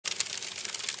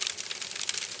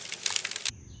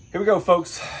Here we go,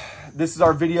 folks. This is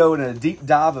our video in a deep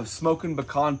dive of Smokin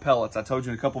Pecan pellets. I told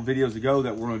you in a couple videos ago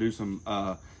that we're gonna do some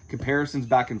comparisons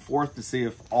back and forth to see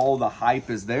if all the hype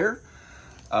is there.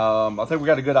 I think we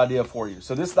got a good idea for you.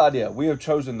 So this is the idea. We have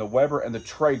chosen the Weber and the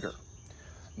Traeger.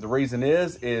 The reason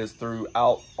is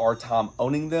throughout our time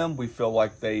owning them, we feel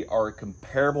like they are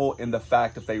comparable in the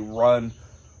fact that they run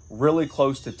really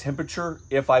close to temperature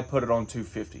if I put it on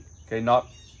 250. Okay, not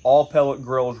all pellet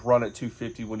grills run at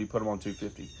 250 when you put them on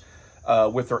 250.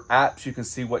 With their apps, you can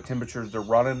see what temperatures they're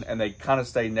running, and they kind of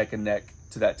stay neck and neck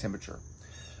to that temperature.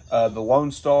 The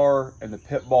Lone Star and the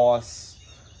Pit Boss,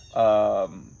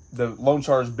 the Lone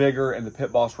Star is bigger and the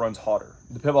Pit Boss runs hotter.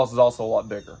 The Pit Boss is also a lot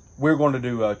bigger. We're going to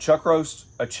do a chuck roast,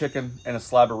 a chicken, and a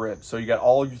slab of ribs. So you got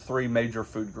all your three major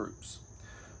food groups.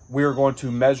 We are going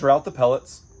to measure out the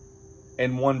pellets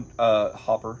in one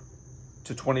hopper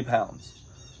to 20 pounds.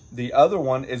 The other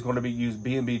one is going to be used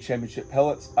B&B Championship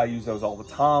pellets. I use those all the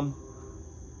time.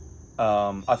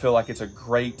 I feel like it's a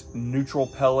great neutral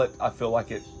pellet. I feel like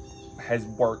it has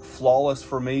worked flawless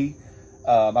for me.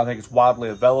 I think it's widely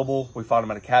available. We find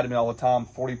them at Academy all the time.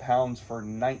 40 pounds for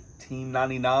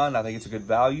 $19.99. I think it's a good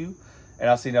value, and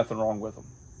I see nothing wrong with them.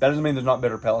 That doesn't mean there's not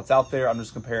better pellets out there. I'm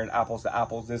just comparing apples to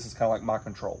apples. This is kind of like my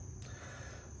control.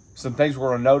 Some things we're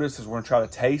going to notice is we're going to try to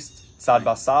taste side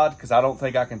by side, because I don't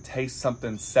think I can taste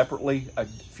something separately a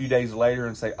few days later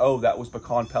and say, oh, that was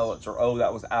pecan pellets, or oh,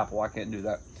 that was apple. I can't do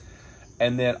that.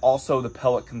 And then also the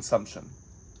pellet consumption.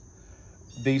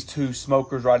 These two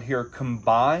smokers right here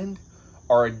combined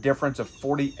are a difference of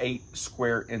 48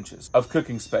 square inches of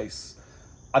cooking space.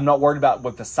 I'm not worried about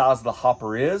what the size of the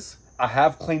hopper is. I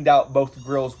have cleaned out both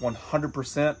grills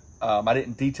 100%. I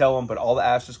didn't detail them, but all the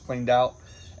ash is cleaned out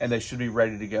and they should be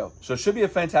ready to go. So it should be a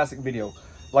fantastic video.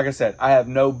 Like I said, I have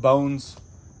no bones,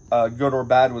 good or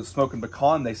bad, with Smokin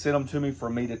Pecan. They sent them to me for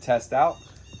me to test out.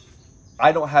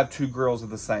 I don't have two grills of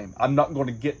the same. I'm not going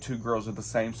to get two grills of the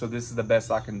same, so this is the best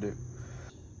I can do.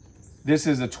 This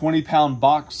is a 20-pound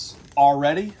box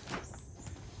already.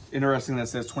 Interesting that it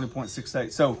says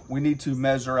 20.68. So we need to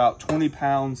measure out 20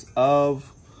 pounds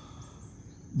of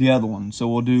the other one. So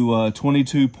we'll do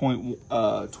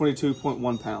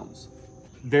 22.1 pounds.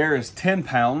 There is 10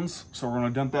 pounds, so we're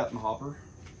going to dump that in the hopper.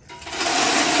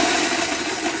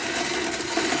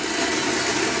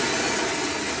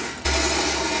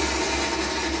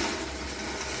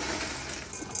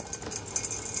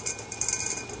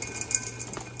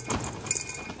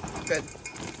 Good.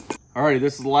 Alrighty,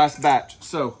 this is the last batch.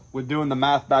 So with doing the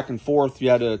math back and forth, you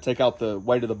had to take out the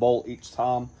weight of the bolt each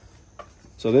time.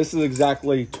 So this is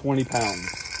exactly 20 pounds.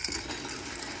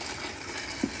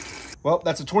 Well,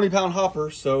 that's a 20-pound hopper,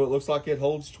 so it looks like it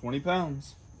holds 20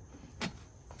 pounds.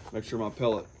 Make sure my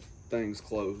pellet thing's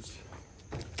closed.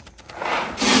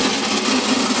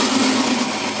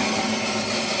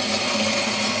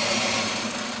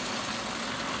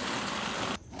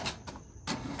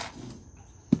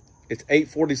 It's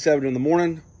 8:47 in the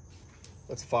morning.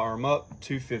 Let's fire them up,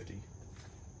 250.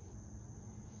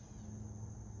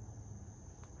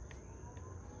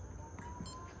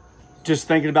 Just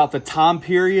thinking about the time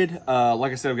period,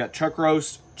 like I said, we've got chuck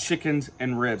roast, chickens,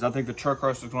 and ribs. I think the chuck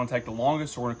roast is going to take the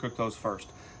longest, so we're going to cook those first.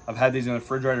 I've had these in the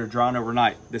refrigerator drying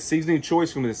overnight. The seasoning choice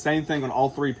is going to be the same thing on all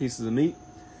three pieces of meat.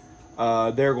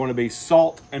 They're going to be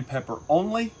salt and pepper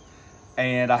only.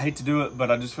 And I hate to do it,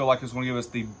 but I just feel like it's going to give us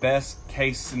the best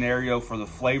case scenario for the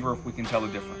flavor if we can tell the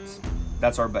difference.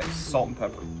 That's our base, salt and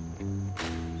pepper.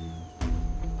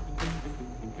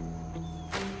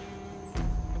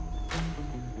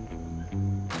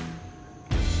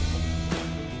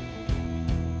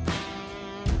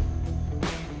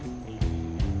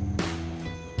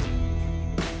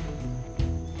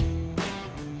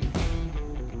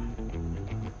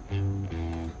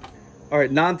 All right,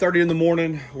 9:30 in the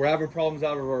morning. We're having problems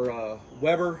out of our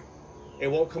Weber. It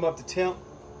won't come up to temp.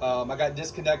 I got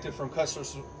disconnected from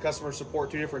customer support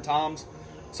 2 different times.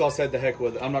 So I said, the heck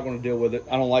with it. I'm not going to deal with it.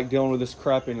 I don't like dealing with this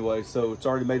crap anyway. So it's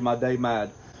already made my day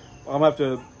mad. I'm going to have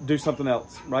to do something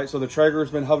else, right? So the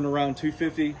Traeger's been hovering around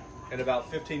 250 in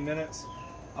about 15 minutes.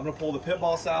 I'm going to pull the Pit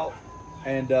Boss out.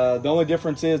 And the only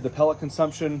difference is the pellet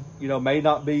consumption, you know, may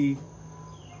not be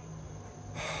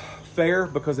fair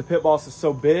because the Pit Boss is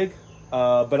so big.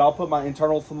 But I'll put my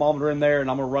internal thermometer in there and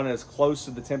I'm gonna run it as close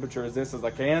to the temperature as this as I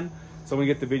can so we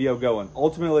get the video going.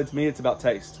 Ultimately, to me, it's about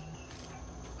taste.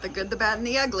 The good, the bad, and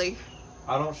the ugly.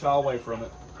 I don't shy away from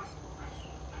it.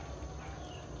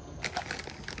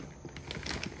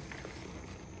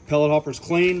 Pellet hopper's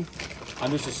clean.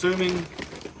 I'm just assuming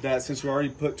that since we already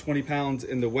put 20 pounds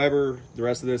in the Weber, the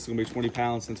rest of this is gonna be 20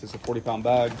 pounds since it's a 40-pound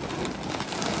bag.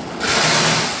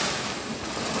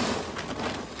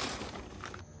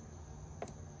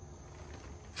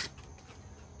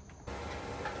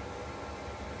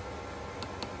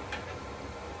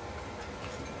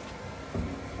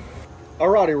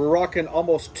 Alrighty, we're rocking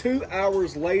almost 2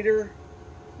 hours later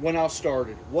when I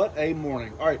started. What a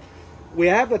morning. All right, we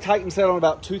have the Titan set on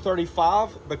about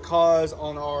 235 because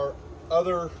on our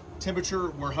other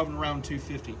temperature, we're hovering around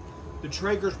 250. The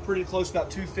Traeger's pretty close, about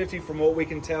 250 from what we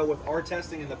can tell with our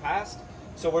testing in the past.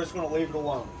 So we're just gonna leave it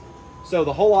alone. So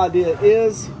the whole idea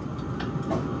is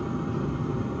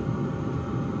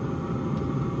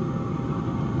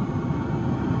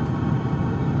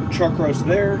chuck roast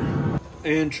there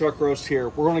and chuck roast here.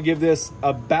 We're gonna give this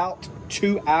about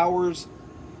 2 hours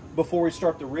before we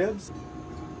start the ribs.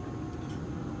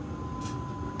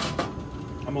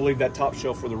 I'm gonna leave that top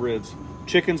shelf for the ribs.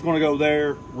 Chicken's gonna go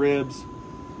there, ribs,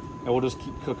 and we'll just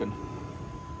keep cooking.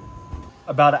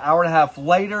 About an hour and a half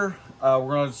later,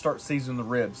 we're gonna start seasoning the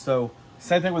ribs. So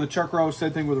same thing with the chuck roast,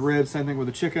 same thing with the ribs, same thing with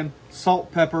the chicken,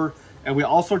 salt, pepper, and we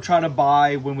also try to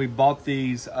buy, when we bought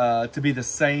these, to be the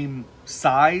same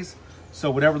size. So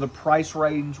whatever the price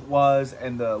range was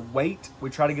and the weight, we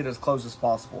try to get as close as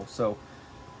possible. So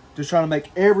just trying to make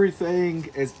everything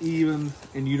as even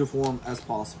and uniform as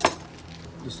possible.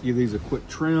 Just give these a quick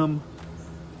trim.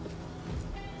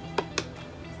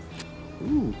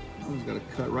 Ooh, that one's got a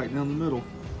cut right down the middle.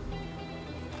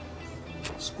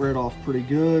 Squared off pretty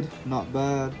good, not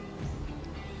bad.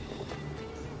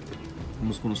 I'm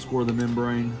just gonna score the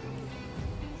membrane.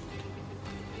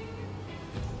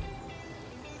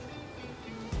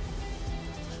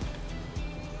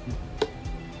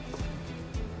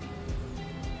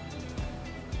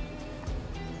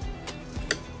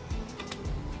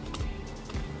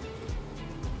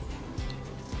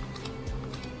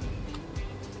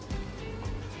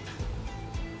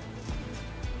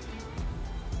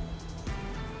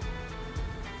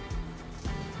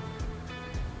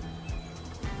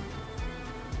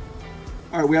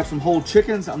 All right, we have some whole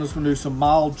chickens. I'm just gonna do some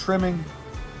mild trimming.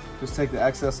 Just take the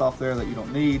excess off there that you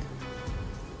don't need.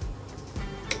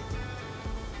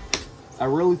 I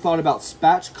really thought about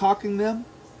spatchcocking them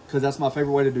because that's my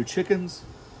favorite way to do chickens.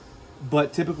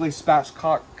 But typically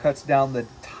spatchcock cuts down the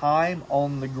time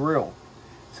on the grill.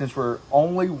 Since we're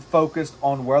only focused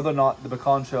on whether or not the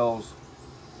pecan shells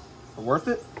are worth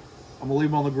it, I'm gonna leave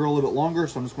them on the grill a little bit longer,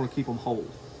 so I'm just gonna keep them whole.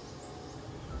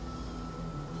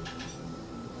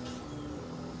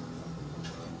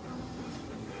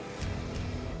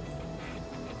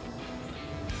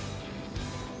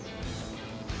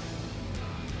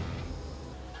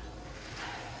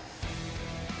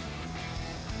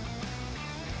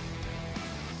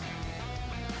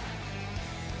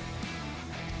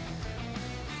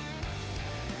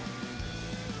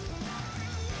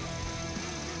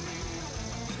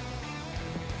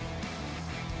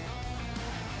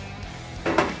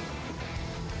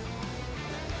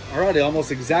 Alrighty,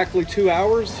 almost exactly 2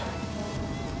 hours.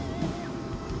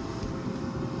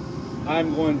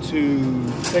 I'm going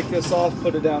to take this off,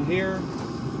 put it down here.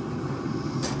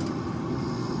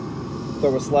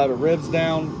 Throw a slab of ribs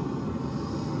down.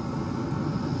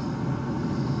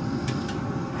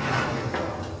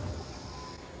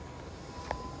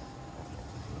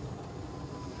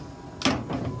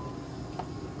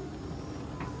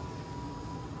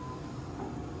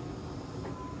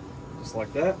 Just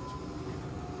like that.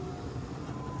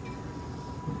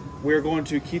 We're going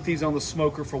to keep these on the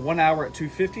smoker for 1 hour at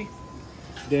 250.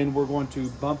 Then we're going to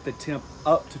bump the temp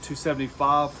up to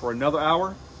 275 for another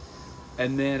hour.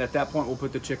 And then at that point, we'll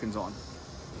put the chickens on.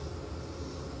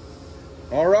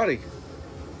 Alrighty.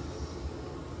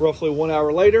 Roughly 1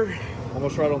 hour later,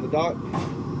 almost right on the dot.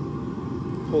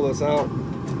 Pull this out,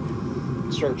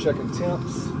 start checking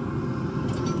temps.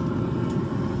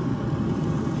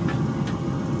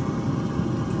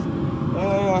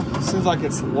 Seems like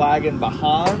it's lagging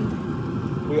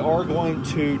behind. We are going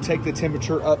to take the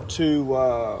temperature up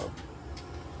to,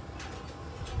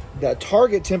 that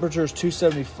target temperature is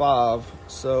 275.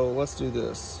 So let's do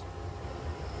this.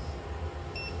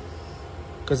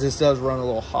 Because this does run a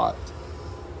little hot.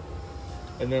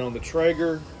 And then on the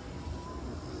Traeger,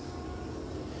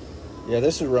 yeah,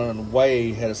 this is running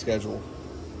way ahead of schedule.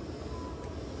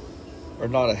 Or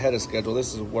not ahead of schedule,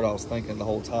 this is what I was thinking the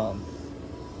whole time.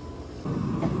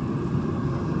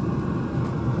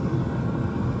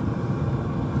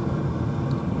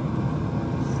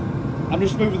 I'm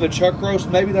just moving the chuck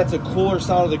roast. Maybe that's a cooler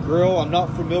side of the grill. I'm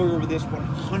not familiar with this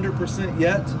 100%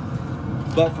 yet,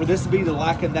 but for this to be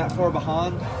lacking that far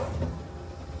behind,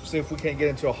 see if we can't get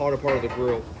into a hotter part of the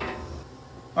grill.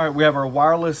 All right, we have our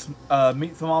wireless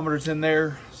meat thermometers in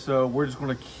there, so we're just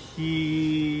gonna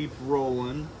keep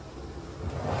rolling.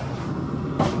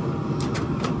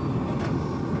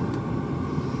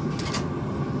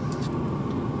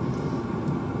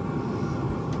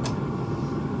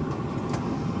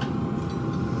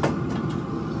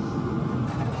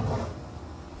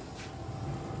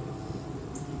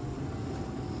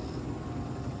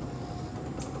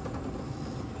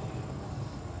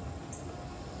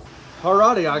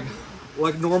 Alrighty,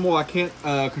 like normal, I can't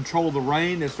control the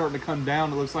rain. It's starting to come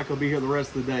down. It looks like it'll be here the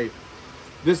rest of the day.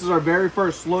 This is our very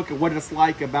first look at what it's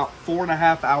like about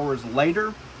 4.5 hours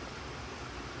later.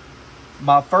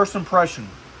 My first impression,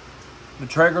 the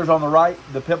Traeger's on the right,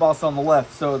 the Pit Boss on the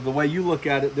left. So the way you look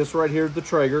at it, this right here is the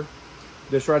Traeger.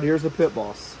 This right here is the Pit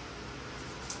Boss.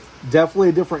 Definitely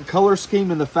a different color scheme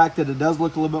in the fact that it does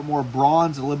look a little bit more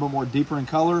bronze, a little bit more deeper in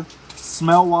color.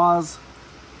 Smell-wise,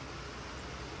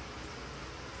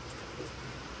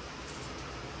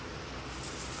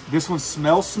 this one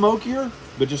smells smokier,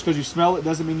 but just because you smell it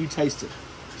doesn't mean you taste it.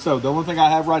 So the only thing I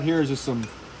have right here is just some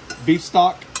beef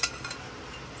stock.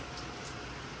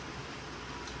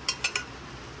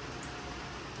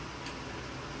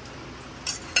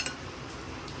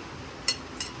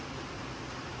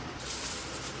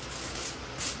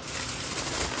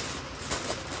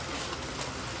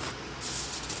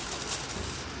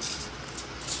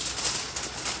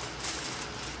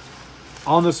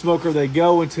 On the smoker, they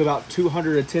go into about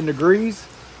 210 degrees.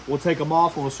 We'll take them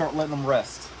off and we'll start letting them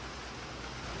rest.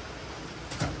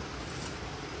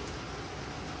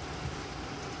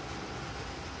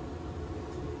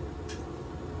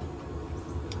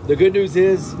 The good news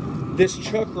is this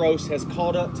chuck roast has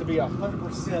caught up to be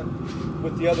 100%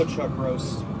 with the other chuck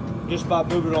roast just by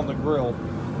moving it on the grill.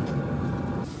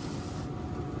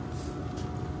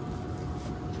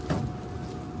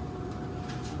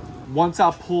 Once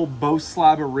I pull both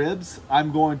slab of ribs,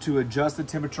 I'm going to adjust the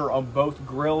temperature on both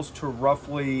grills to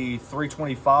roughly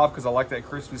 325 because I like that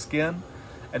crispy skin.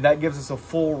 And that gives us a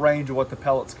full range of what the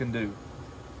pellets can do.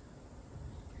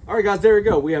 All right, guys, there we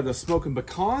go. We have the Smokin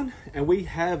Pecan and we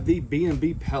have the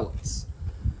B&B pellets.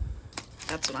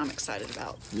 That's what I'm excited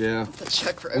about. Yeah. The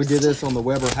chuck roast. We did this on the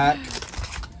Weber hack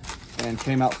and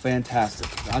came out fantastic.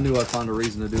 I knew I'd find a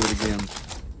reason to do it again.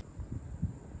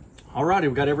 Alrighty,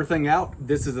 we got everything out.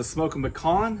 This is the Smokin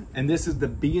Pecan, and this is the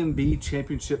B&B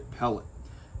Championship pellet.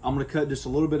 I'm gonna cut just a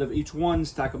little bit of each one,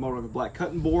 stack them over the black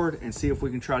cutting board, and see if we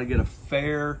can try to get a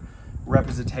fair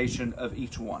representation of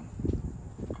each one.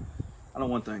 I know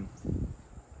one thing.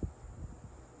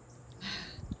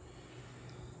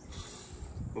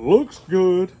 Looks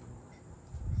good.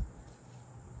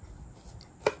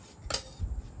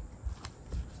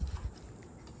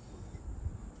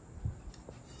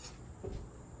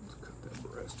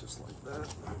 Just like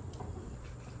that.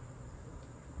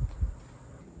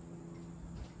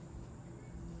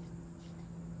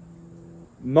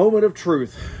 Moment of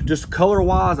truth. Just color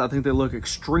wise, I think they look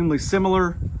extremely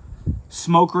similar.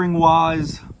 Smoke ring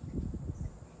wise,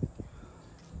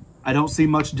 I don't see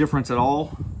much difference at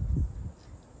all.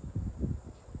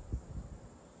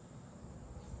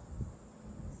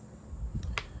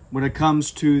 When it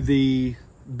comes to the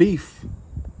beef,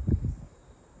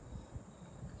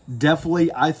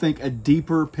 definitely, I think, a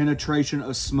deeper penetration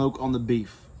of smoke on the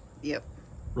beef. Yep.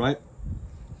 Right?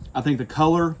 I think the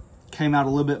color came out a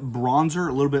little bit bronzer,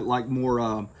 a little bit like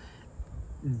more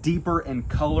deeper in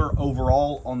color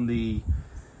overall on the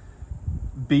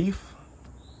beef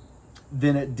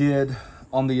than it did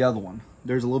on the other one.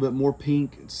 There's a little bit more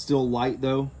pink. It's still light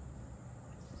though.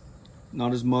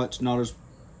 Not as much, not as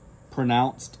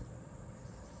pronounced.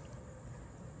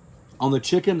 On the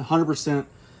chicken, 100%.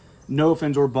 No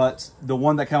offense or buts, the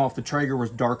one that came off the Traeger was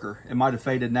darker. It might have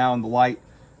faded now in the light,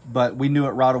 but we knew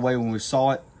it right away when we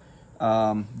saw it.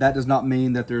 That does not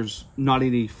mean that there's not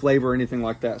any flavor or anything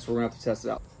like that, so we're gonna have to test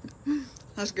it out.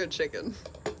 That's good chicken.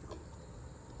 What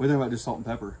do you think about just salt and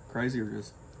pepper? Crazy or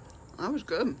just? That was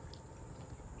good.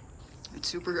 It's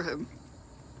super good.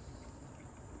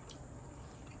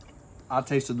 I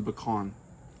tasted the pecan.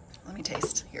 Let me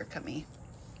taste. Here, cut me.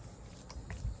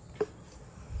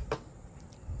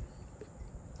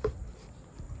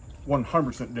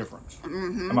 100% difference.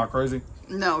 Am I crazy?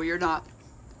 No, you're not.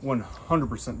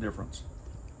 100% difference.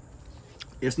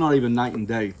 It's not even night and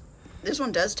day. This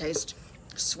one does taste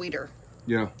sweeter.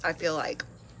 Yeah. I feel like.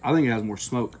 I think it has more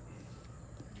smoke.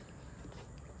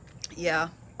 Yeah.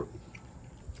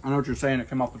 I know what you're saying. It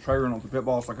came off the Traeger and off the Pit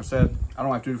Boss. Like I said, I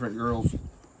don't have two different grills.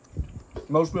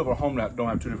 Most people at home that don't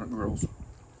have two different grills.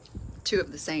 Two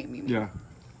of the same, you mean? Yeah.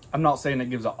 I'm not saying it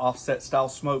gives an offset style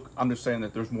smoke. I'm just saying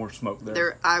that there's more smoke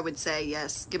there. I would say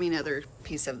yes. Give me another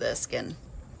piece of the skin.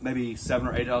 Maybe 7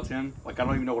 or 8 out of 10. Like, I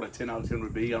don't even know what a 10 out of 10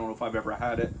 would be. I don't know if I've ever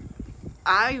had it.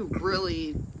 I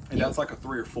really... And that's like a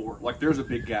 3 or 4. Like, there's a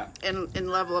big gap. In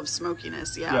level of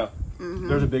smokiness, yeah. Yeah.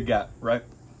 There's a big gap, right?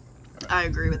 I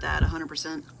agree with that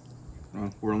 100%.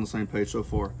 We're on the same page so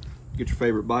far. Get your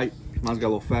favorite bite. Mine's got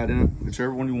a little fat in it.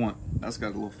 Whichever one you want. That's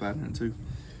got a little fat in it, too.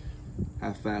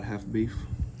 Half fat, half beef.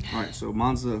 All right, so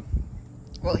mine's the...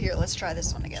 Well, here, let's try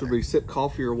this one together. Should we sip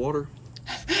coffee or water?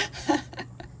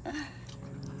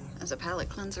 as a palate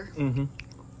cleanser. Mm-hmm.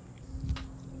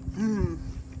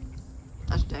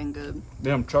 That's dang good.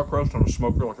 Damn, chuck roast on a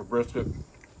smoker like a brisket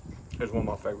is one of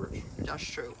my favorites. That's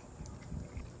true.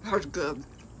 That's good.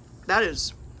 That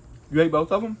is. You ate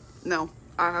both of them? No,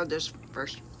 I had this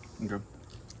first. Okay.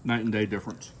 Night and day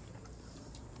difference.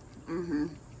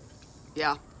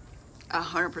 Yeah,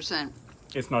 100%.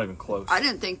 It's not even close. I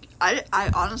didn't think.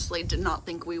 I honestly did not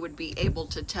think we would be able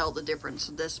to tell the difference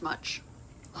this much.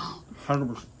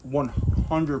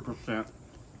 100%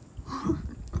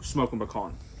 Smokin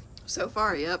Pecan. So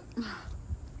far, yep.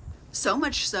 So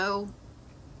much so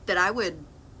that I would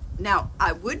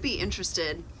be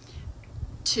interested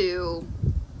to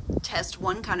test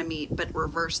one kind of meat but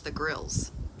reverse the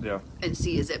grills. Yeah. And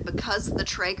see, is it because the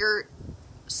Traeger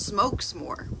smokes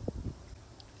more?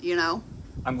 You know?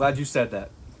 I'm glad you said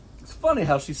that. It's funny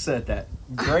how she said that.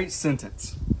 Great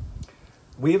sentence.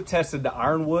 We have tested the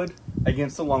Ironwood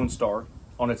against the Lone Star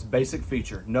on its basic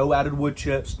feature. No added wood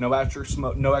chips, no extra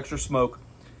smoke,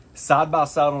 side by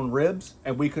side on ribs,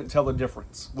 and we couldn't tell the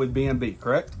difference with B&B,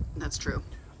 correct? That's true.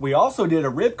 We also did a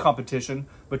rib competition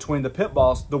between the Pit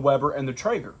Boss, the Weber, and the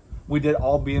Traeger. We did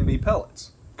all B&B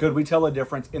pellets. Could we tell a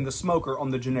difference in the smoker on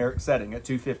the generic setting at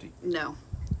 250? No.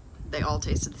 They all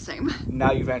tasted the same.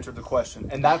 Now you've answered the question.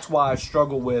 And that's why I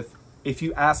struggle with, if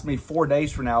you ask me 4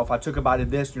 days from now, if I took a bite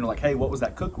of this, and you're like, hey, what was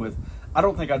that cooked with? I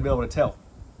don't think I'd be able to tell.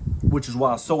 Which is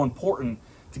why it's so important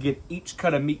to get each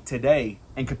cut of meat today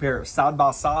and compare it side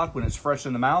by side when it's fresh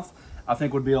in the mouth. I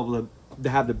think would be able to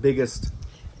have the biggest.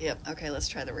 Yep. Okay, let's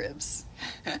try the ribs.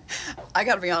 I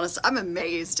gotta be honest, I'm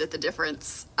amazed at the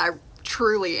difference. I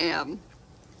truly am.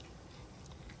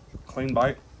 Clean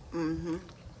bite.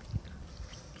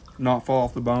 Not fall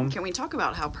off the bone. Can we talk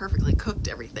about how perfectly cooked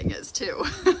everything is too?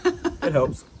 It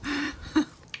helps.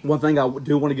 One thing I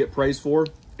do want to get praised for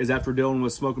is after dealing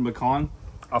with Smokin Pecan,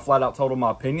 I flat out told him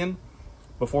my opinion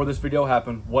before this video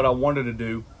happened, what I wanted to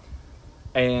do,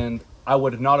 and I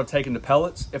would not have taken the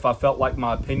pellets if I felt like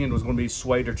my opinion was going to be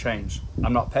swayed or changed.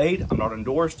 I'm not paid, I'm not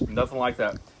endorsed, nothing like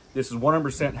that. This is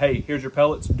 100%, hey, here's your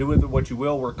pellets, do with it what you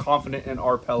will, we're confident in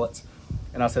our pellets.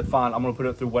 And I said, fine, I'm going to put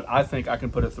it through what I think I can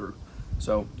put it through.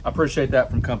 So I appreciate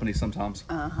that from companies sometimes.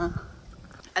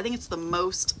 I think it's the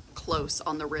most close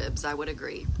on the ribs, I would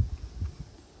agree.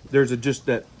 There's just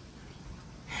that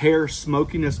hair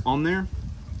smokiness on there.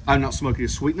 Not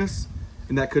smokiness, sweetness.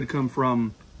 And that could come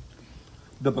from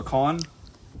the pecan.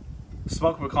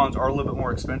 Smokin pecans are a little bit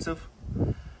more expensive.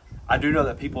 I do know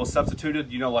that people have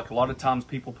substituted, you know, like a lot of times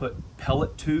people put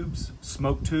pellet tubes,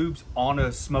 smoke tubes on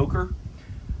a smoker.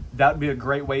 That would be a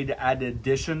great way to add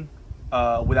addition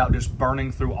without just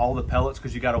burning through all the pellets,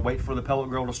 because you got to wait for the pellet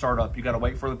grill to start up. You got to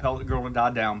wait for the pellet grill to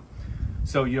die down.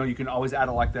 So, you know, you can always add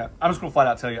it like that. I'm just going to flat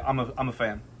out tell you, I'm a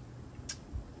fan.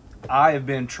 I have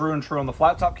been true and true on the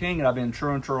Flat Top King, and I've been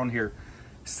true and true on here.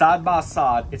 Side by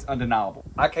side, it's undeniable.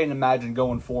 I can't imagine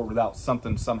going forward without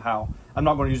something somehow. I'm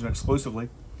not going to use them exclusively,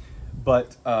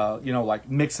 but, you know, like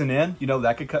mixing in, you know,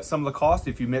 that could cut some of the cost.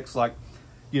 If you mix, like,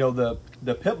 you know,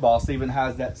 the Pit Boss even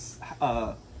has that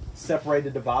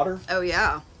separated divider. Oh,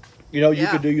 yeah. You know, you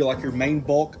could do like your main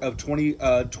bulk of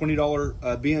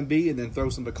 $20 B&B and then throw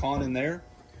some pecan in there.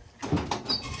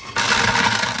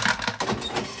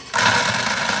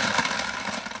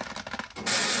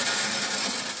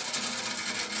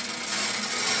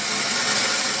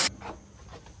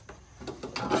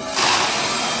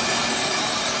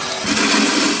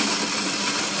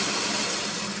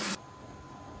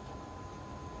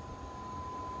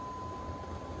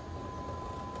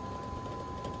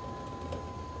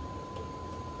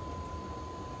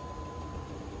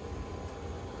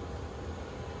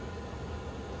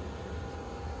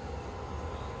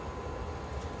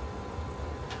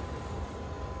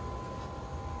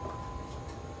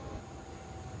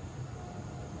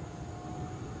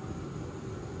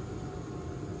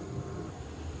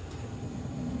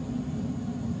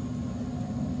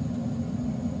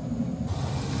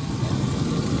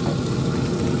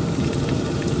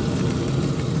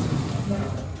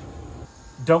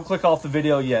 Don't click off the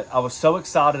video yet. I was so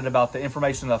excited about the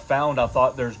information that I found. I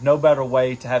thought there's no better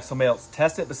way to have somebody else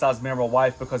test it besides me and my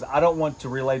wife, because I don't want to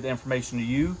relay the information to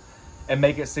you and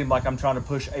make it seem like I'm trying to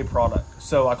push a product.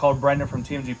 So I called Brandon from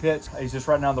TMG Pits. He's just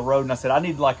right down the road, and I said, I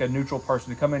need like a neutral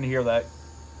person to come in here that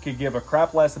could give a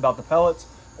crap less about the pellets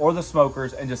or the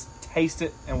smokers and just taste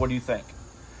it, and what do you think?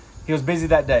 He was busy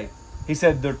that day. He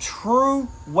said the true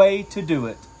way to do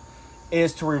it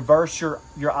is to reverse your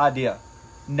idea.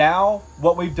 Now,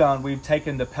 what we've done, we've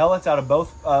taken the pellets out of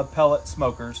both pellet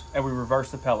smokers and we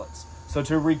reversed the pellets. So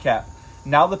to recap,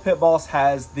 now the Pit Boss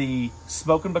has the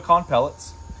Smokin Pecan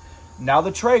pellets. Now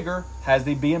the Traeger has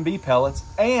the B&B pellets,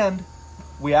 and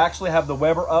we actually have the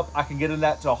Weber up. I can get into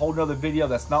that to a whole nother video.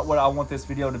 That's not what I want this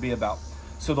video to be about.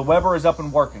 So the Weber is up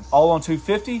and working, all on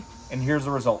 250, and here's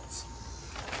the results.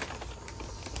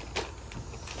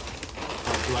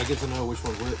 Do I get to know which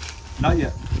one's which? Not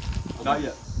yet. Okay. Not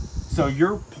yet. So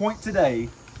your point today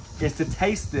is to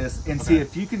taste this and see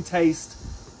if you can taste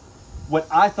what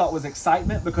I thought was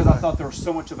excitement, because I thought there was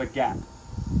so much of a gap.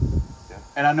 Yeah.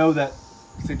 And I know that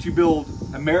since you build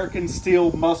American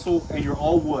steel muscle and you're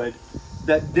all wood,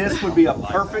 that this would be a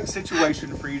perfect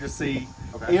situation for you to see,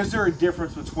 is there a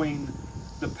difference between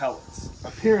the pellets?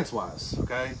 Appearance-wise,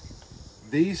 okay?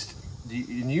 These,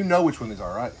 you know which one these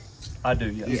are, right? I do,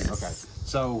 yes. Yes. Okay.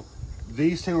 So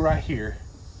these two right here,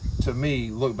 to me,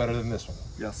 look better than this one.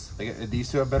 Yes. These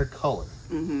two have better color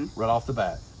right off the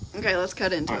bat. Okay, let's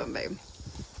cut into them, babe.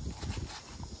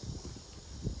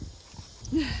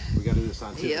 We got to do this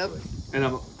scientifically. Yep. And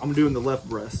I'm doing the left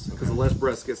breast, because the left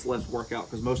breast gets less workout,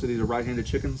 because most of these are right-handed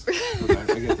chickens. Okay,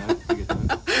 I get that. I get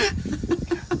that.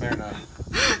 Fair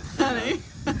enough. Honey.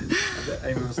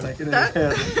 Amy was thinking in her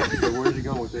head. So where'd you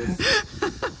go with this?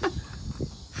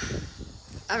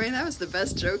 I mean, that was the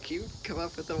best joke you've come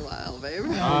up with in a while, babe.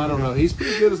 I don't know. He's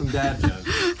pretty good at some dad jokes.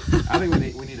 I think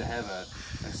we need to have a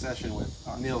session with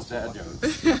Neil's dad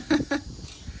jokes.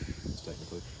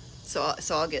 Technically. So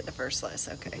I'll get the first slice,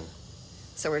 okay.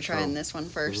 So we're trying this one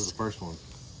first. This is the first one.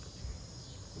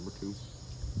 Number 2.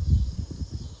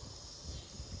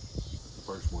 The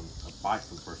first one. A bite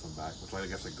from the first one back, which I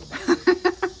guess I can go back to.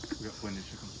 We got plenty of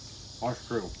chicken. Our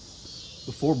crew.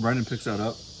 Before Brendan picks that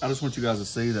up, I just want you guys to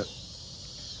see that,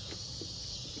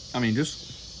 I mean,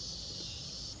 just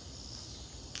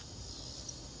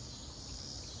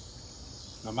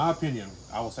now, my opinion,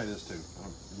 I will say this too. I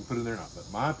don't, you can put it there or not, but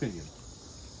my opinion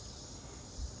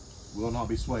will not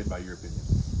be swayed by your opinion.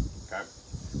 Okay?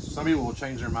 Some people will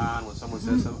change their mind when someone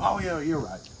says something. Oh yeah, you're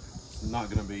right. It's not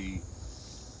going to be.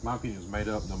 My opinion is made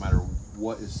up no matter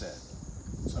what is said.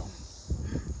 So,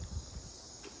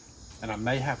 and I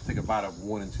may have to take a bite of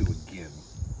 1 and 2 again.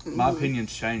 my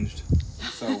opinion's changed.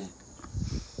 So,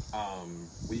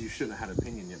 well, you shouldn't have had an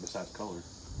opinion yet besides color,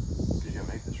 because you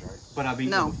haven't ate this, right? But I've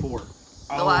eaten No. it before.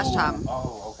 The last time.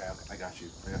 Oh, okay. I got you.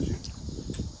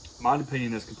 My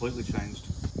opinion has completely changed.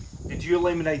 Did you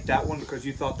eliminate that one because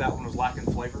you thought that one was lacking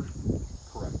flavor?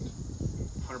 Correct.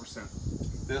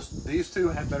 100%. These two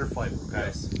had better flavor, okay?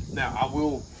 Yes. Now, I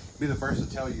will be the first to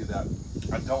tell you that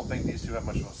I don't think these two have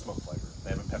much of a smoke flavor. They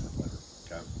have a pepper flavor,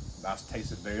 okay? I've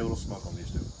tasted very little smoke on these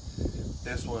two.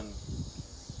 This one,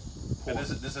 and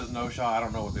this is no shot. I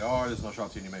don't know what they are. This is no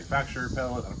shot to any manufacturer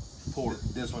pellet. Poor.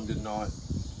 This one did not.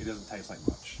 It doesn't taste like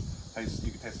much.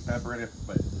 You can taste the pepper in it,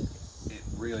 but it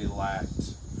really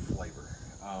lacked flavor.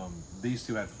 These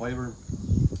two had flavor,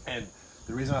 and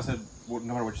the reason I said, well,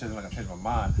 no matter what you said, I'm not gonna change my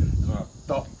mind, is when I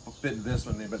thought bitten this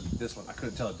one, but this one, I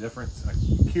couldn't tell the difference. And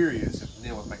I'm curious if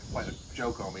Neil was playing a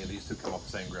joke on me, and these two come off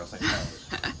the same grill, same color,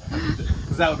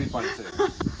 because that would be funny too.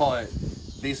 But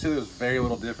these two, there's very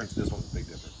little difference. This one's a big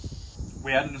difference.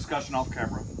 We had a discussion off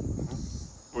camera.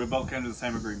 We both came to the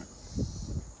same agreement.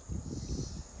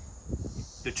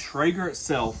 The Traeger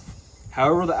itself,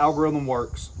 however the algorithm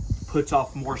works, puts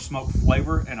off more smoke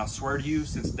flavor, and I swear to you,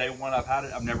 since day one I've had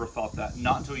it, I've never thought that.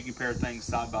 Not until you compare things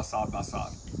side by side by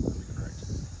side. Correct.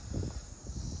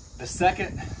 The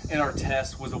second in our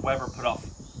test was the Weber put off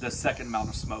the second amount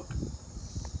of smoke.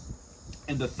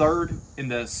 And the third in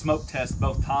the smoke test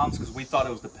both times, because we thought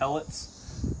it was the pellets,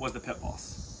 was the Pit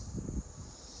Boss.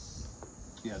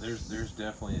 Yeah, there's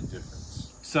definitely a difference.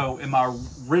 So in my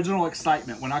original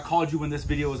excitement, when I called you when this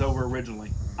video was over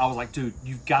originally, I was like, dude,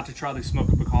 you've got to try these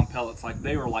Smokin Pecan pellets. Like,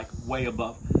 they were like way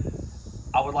above.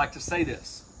 I would like to say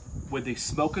this. With the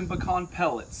Smokin Pecan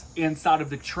pellets inside of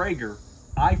the Traeger,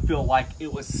 I feel like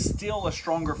it was still a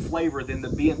stronger flavor than the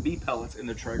B&B pellets in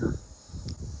the Traeger.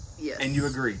 Yes. And you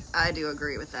agreed. I do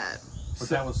agree with that. But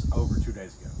that was over 2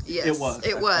 days ago. Yes, It was.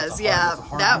 It was. That's Yeah, a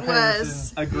hard that comparison.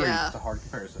 was. Agreed. Yeah. It's a hard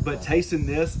comparison. But tasting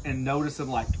this and noticing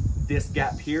like this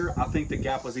gap here, I think the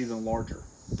gap was even larger.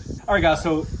 All right, guys,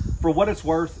 so for what it's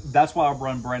worth, that's why I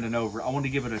run Brandon over. I want to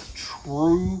give it a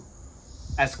true,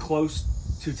 as close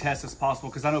to test as possible,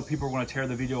 because I know people are going to tear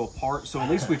the video apart, so at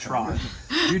least we tried.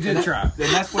 You did try. And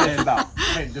that's what it's about.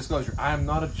 Hey, disclosure, I am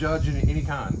not a judge in any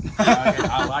kind.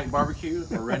 I like barbecue.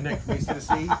 I'm a redneck from East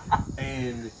Tennessee,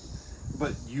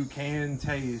 but you can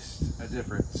taste a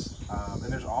difference.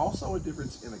 And there's also a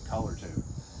difference in the color too.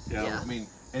 Yeah. I mean,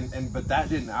 but that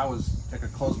didn't. I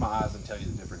could close my eyes and tell you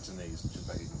the difference in these just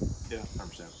by eating them. Yeah.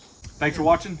 100%. Thanks for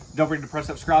watching. Don't forget to press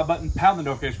that subscribe button, pound the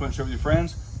notification button, share with your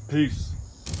friends. Peace.